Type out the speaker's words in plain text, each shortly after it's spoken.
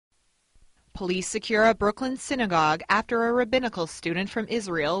Police secure a Brooklyn synagogue after a rabbinical student from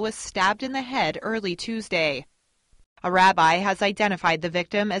Israel was stabbed in the head early Tuesday. A rabbi has identified the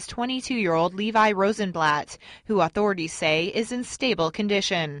victim as 22-year-old Levi Rosenblatt, who authorities say is in stable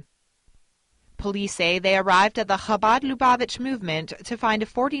condition. Police say they arrived at the Chabad Lubavitch movement to find a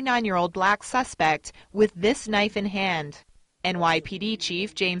 49-year-old black suspect with this knife in hand. NYPD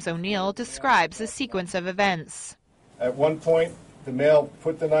Chief James O'Neill describes the sequence of events. At one point, the male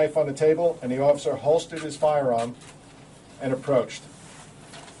put the knife on the table and the officer holstered his firearm and approached.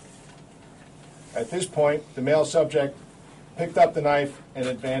 At this point, the male subject picked up the knife and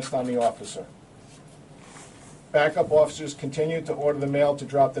advanced on the officer. Backup officers continued to order the male to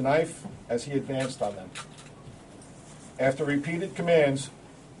drop the knife as he advanced on them. After repeated commands,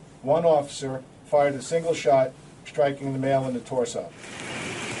 one officer fired a single shot, striking the male in the torso.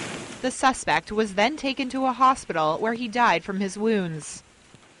 The suspect was then taken to a hospital where he died from his wounds.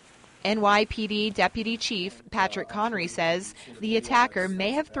 NYPD Deputy Chief Patrick Connery says the attacker may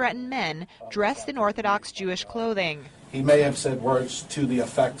have threatened men dressed in Orthodox Jewish clothing. He may have said words to the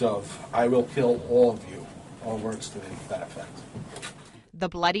effect of, "I will kill all of you," or words to that effect. The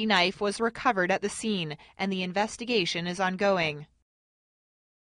bloody knife was recovered at the scene, and the investigation is ongoing.